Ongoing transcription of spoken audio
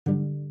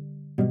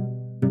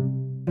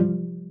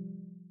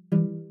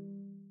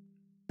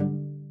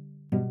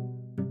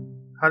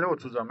Hallo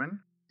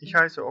zusammen, ich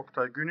heiße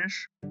Oktay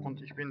Güneş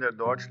und ich bin der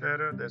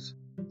Deutschlehrer des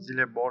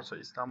Zile Borsa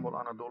Istanbul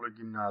Anadolu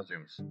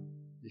Gymnasiums.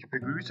 Ich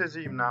begrüße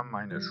Sie im Namen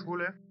meiner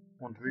Schule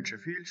und wünsche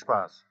viel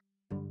Spaß.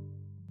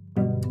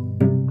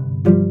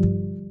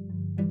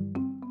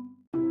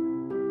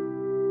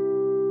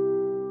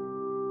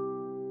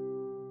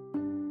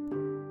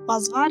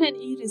 Was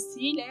waren Ihre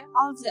Ziele,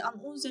 als Sie an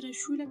unsere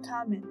Schule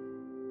kamen?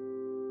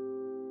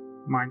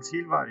 Mein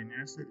Ziel war in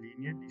erster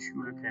Linie, die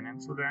Schule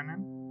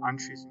kennenzulernen,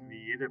 anschließend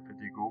wie jeder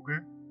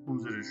Pädagoge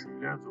unsere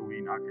Schüler sowie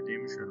in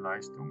akademischer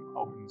Leistung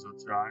auch im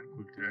sozialen,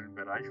 kulturellen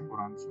Bereich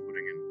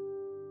voranzubringen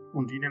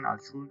und ihnen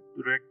als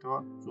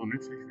Schuldirektor so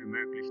nützlich wie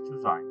möglich zu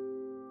sein.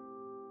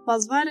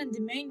 Was waren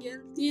die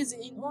Mängel, die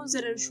Sie in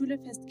unserer Schule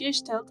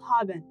festgestellt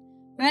haben?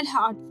 Welche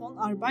Art von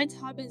Arbeit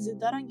haben Sie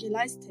daran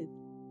geleistet?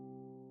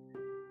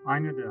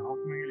 Einer der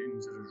Hauptmängel in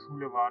unserer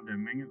Schule war der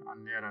Mangel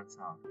an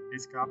Lehrerzahl.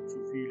 Es gab zu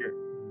viele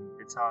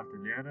bezahlte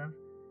Lehrer.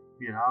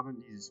 Wir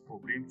haben dieses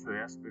Problem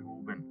zuerst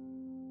behoben.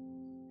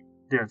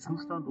 Der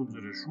Zustand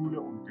unserer Schule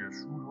und der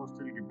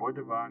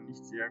Schulhostelgebäude waren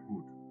nicht sehr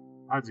gut.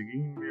 Also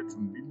gingen wir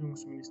zum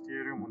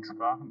Bildungsministerium und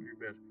sprachen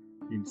über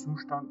den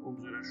Zustand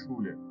unserer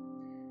Schule.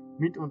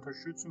 Mit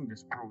Unterstützung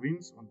des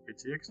Provinz- und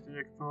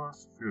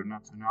Bezirksdirektors für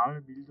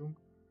nationale Bildung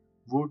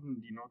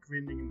wurden die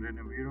notwendigen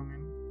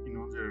Renovierungen in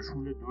unserer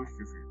Schule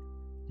durchgeführt.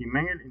 Die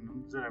Mängel in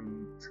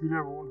unserem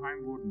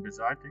Schülerwohnheim wurden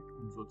beseitigt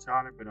und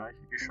soziale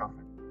Bereiche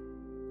geschaffen.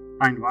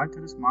 Ein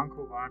weiteres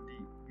Manko war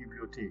die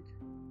Bibliothek,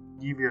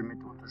 die wir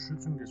mit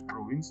Unterstützung des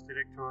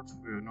Provinzdirektors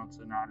für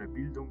nationale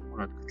Bildung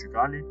Murat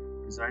Küçükali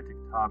beseitigt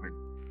haben.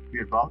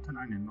 Wir bauten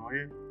eine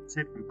neue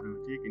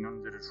Z-Bibliothek in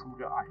unserer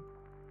Schule ein.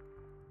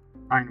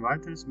 Ein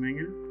weiteres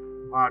Mängel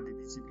war die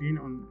Disziplin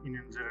in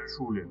unserer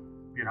Schule.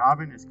 Wir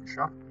haben es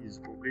geschafft,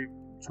 dieses Problem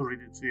zu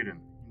reduzieren,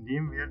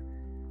 indem wir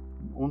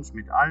uns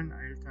mit allen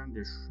Eltern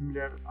der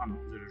Schüler an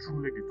unserer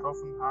Schule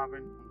getroffen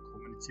haben und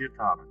kommuniziert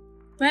haben.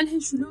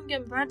 Welche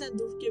Schulungen werden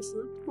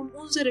durchgeführt, um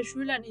unsere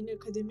Schüler in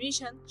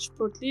akademischen,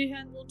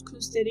 sportlichen und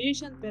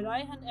künstlerischen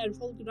Bereichen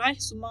erfolgreich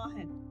zu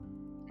machen?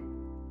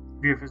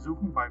 Wir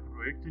versuchen bei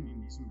Projekten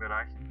in diesen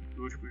Bereichen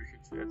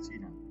Durchbrüche zu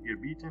erzielen. Wir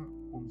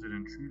bieten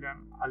unseren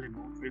Schülern alle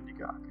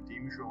notwendige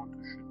akademische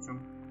Unterstützung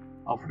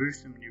auf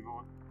höchstem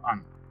Niveau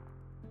an.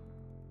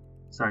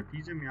 Seit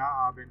diesem Jahr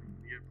haben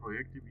wir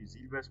Projekte wie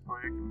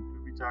Silvers-Projekt und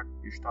TÜBİTAK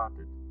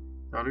gestartet.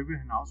 Darüber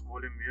hinaus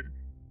wollen wir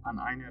an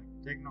einer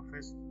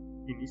Technofest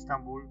in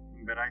Istanbul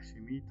im Bereich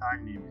Chemie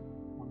teilnehmen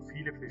und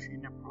viele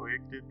verschiedene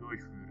Projekte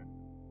durchführen.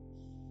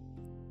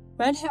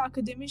 Welche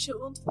akademische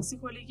und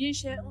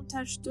psychologische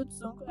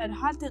Unterstützung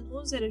erhalten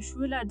unsere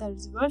Schüler der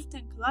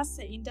 12.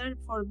 Klasse in der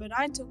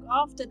Vorbereitung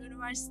auf die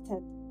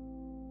Universität?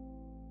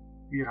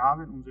 Wir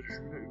haben unsere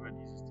Schüler über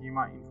dieses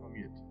Thema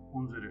informiert,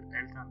 unsere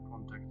Eltern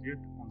kontaktiert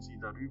und sie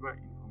darüber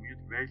informiert,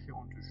 welche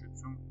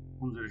Unterstützung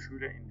unsere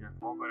Schüler in der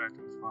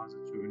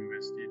Vorbereitungsphase zur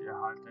Universität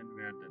erhalten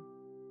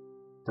werden.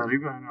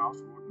 Darüber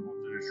hinaus wurden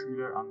unsere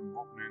Schüler an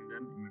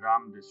Wochenenden im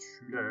Rahmen des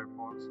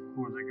Schülererfolgs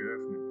Kurse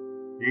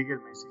geöffnet.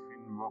 Regelmäßig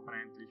finden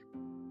wochenendlich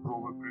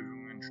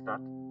Probeprüfungen statt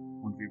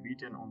und wir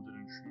bieten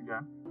unseren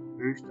Schülern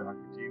höchste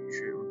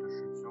akademische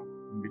Unterstützung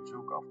in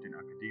Bezug auf den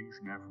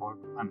akademischen Erfolg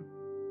an.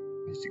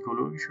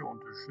 Psychologische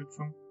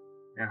Unterstützung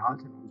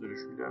erhalten unsere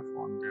Schüler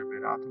von der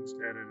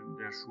Beratungslehrerin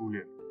der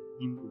Schule.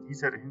 In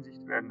dieser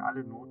Hinsicht werden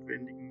alle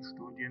notwendigen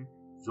Studien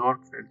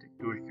sorgfältig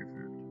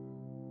durchgeführt.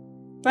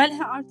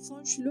 Welche Art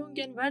von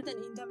Schulungen werden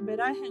in den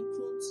Bereichen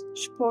Kunst,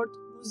 Sport,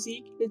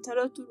 Musik,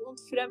 Literatur und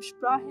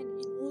Fremdsprachen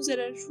in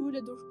unserer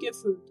Schule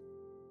durchgeführt?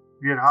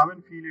 Wir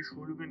haben viele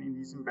Schulungen in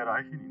diesen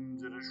Bereichen in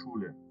unserer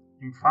Schule.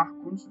 Im Fach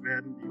Kunst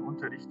werden die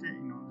Unterrichte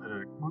in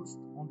unserer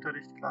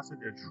Kunstunterrichtsklasse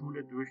der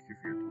Schule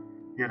durchgeführt.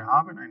 Wir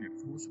haben eine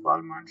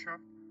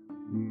Fußballmannschaft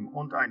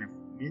und eine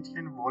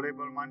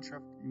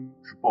Mädchenvolleyballmannschaft im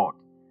Sport.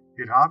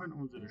 Wir haben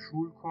unsere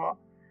Schulchor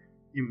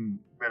im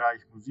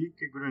Bereich Musik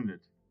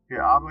gegründet.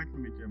 Wir arbeiten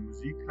mit der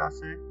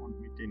Musikklasse und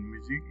mit den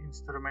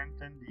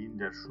Musikinstrumenten, die in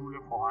der Schule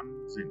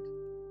vorhanden sind.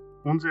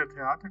 Unser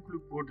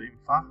Theaterclub wurde im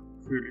Fach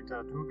für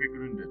Literatur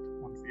gegründet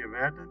und wir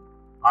werden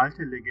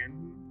alte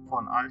Legenden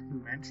von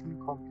alten Menschen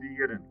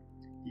kompilieren,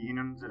 die in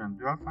unseren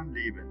Dörfern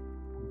leben.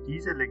 Und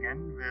diese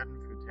Legenden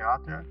werden für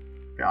Theater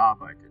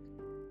bearbeitet.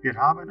 Wir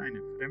haben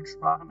eine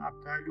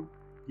Fremdsprachenabteilung,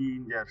 die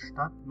in der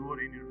Stadt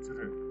nur in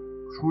unserer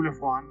Schule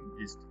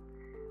vorhanden ist.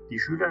 Die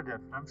Schüler der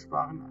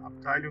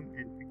Fremdsprachenabteilung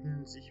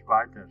entwickeln sich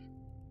weiter.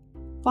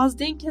 Was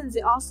denken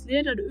Sie als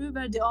Lehrer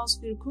über die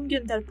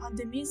Auswirkungen der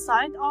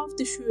Pandemiezeit auf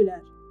die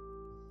Schüler?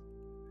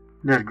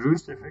 Der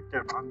größte Effekt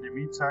der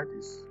Pandemiezeit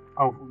ist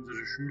auf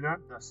unsere Schüler,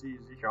 dass sie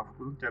sich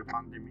aufgrund der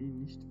Pandemie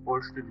nicht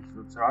vollständig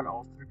sozial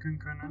ausdrücken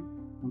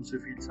können und zu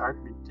viel Zeit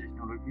mit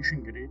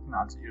technologischen Geräten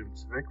als ihrem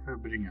Zweck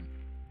verbringen.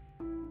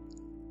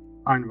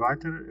 Ein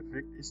weiterer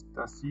Effekt ist,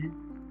 dass sie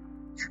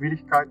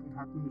Schwierigkeiten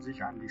hatten,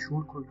 sich an die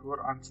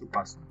Schulkultur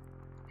anzupassen.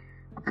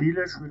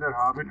 Viele Schüler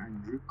haben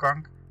einen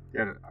Rückgang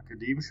der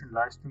akademischen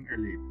Leistung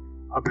erlebt,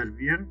 aber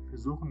wir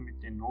versuchen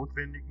mit der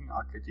notwendigen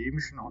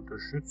akademischen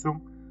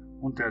Unterstützung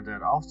unter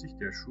der Aufsicht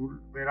der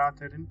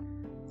Schulberaterin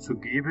zu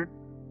geben,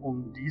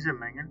 um diese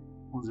Mängel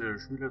unsere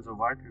Schüler so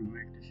weit wie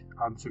möglich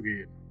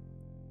anzugehen.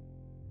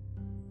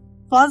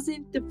 Was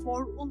sind die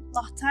Vor- und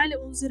Nachteile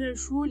unserer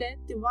Schule,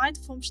 die weit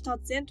vom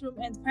Stadtzentrum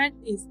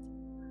entfernt ist?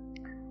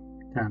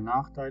 Der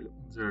Nachteil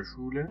unserer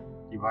Schule,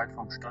 die weit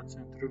vom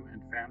Stadtzentrum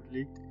entfernt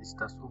liegt, ist,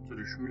 dass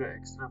unsere Schüler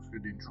extra für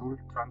den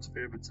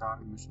Schultransfer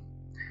bezahlen müssen,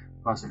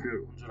 was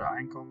für unsere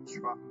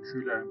einkommensschwachen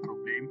Schüler ein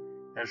Problem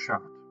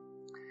erschafft.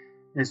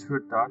 Es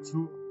führt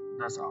dazu,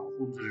 dass auch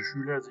unsere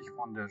Schüler sich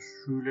von der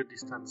Schule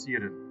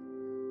distanzieren.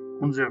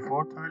 Unser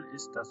Vorteil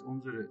ist, dass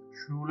unsere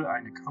Schule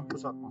eine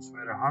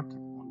Campusatmosphäre hat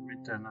und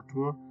mit der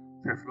Natur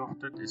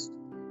verflochten ist.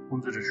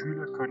 Unsere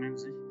Schüler können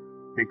sich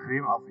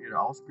bequem auf ihre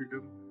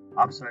Ausbildung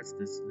abseits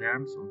des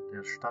Lärms und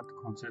der Stadt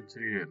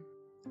konzentrieren.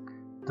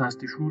 Dass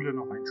die Schule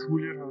noch ein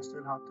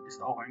Schullehrhostel hat,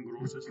 ist auch ein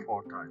großes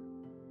Vorteil.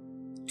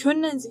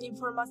 Können Sie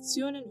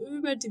Informationen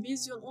über die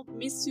Vision und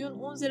Mission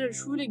unserer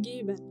Schule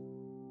geben?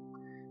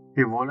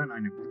 Wir wollen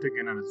eine gute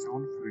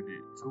Generation für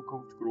die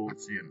Zukunft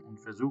großziehen und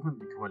versuchen,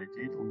 die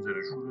Qualität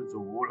unserer Schule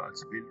sowohl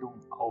als Bildung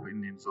auch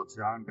in den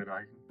sozialen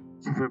Bereichen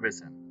zu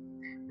verbessern.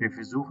 Wir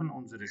versuchen,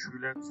 unsere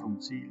Schüler zum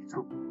Ziel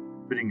zu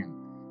bringen.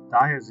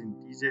 Daher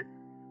sind diese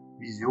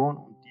Vision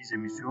und diese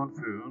Mission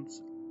für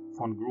uns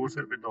von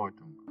großer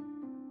Bedeutung.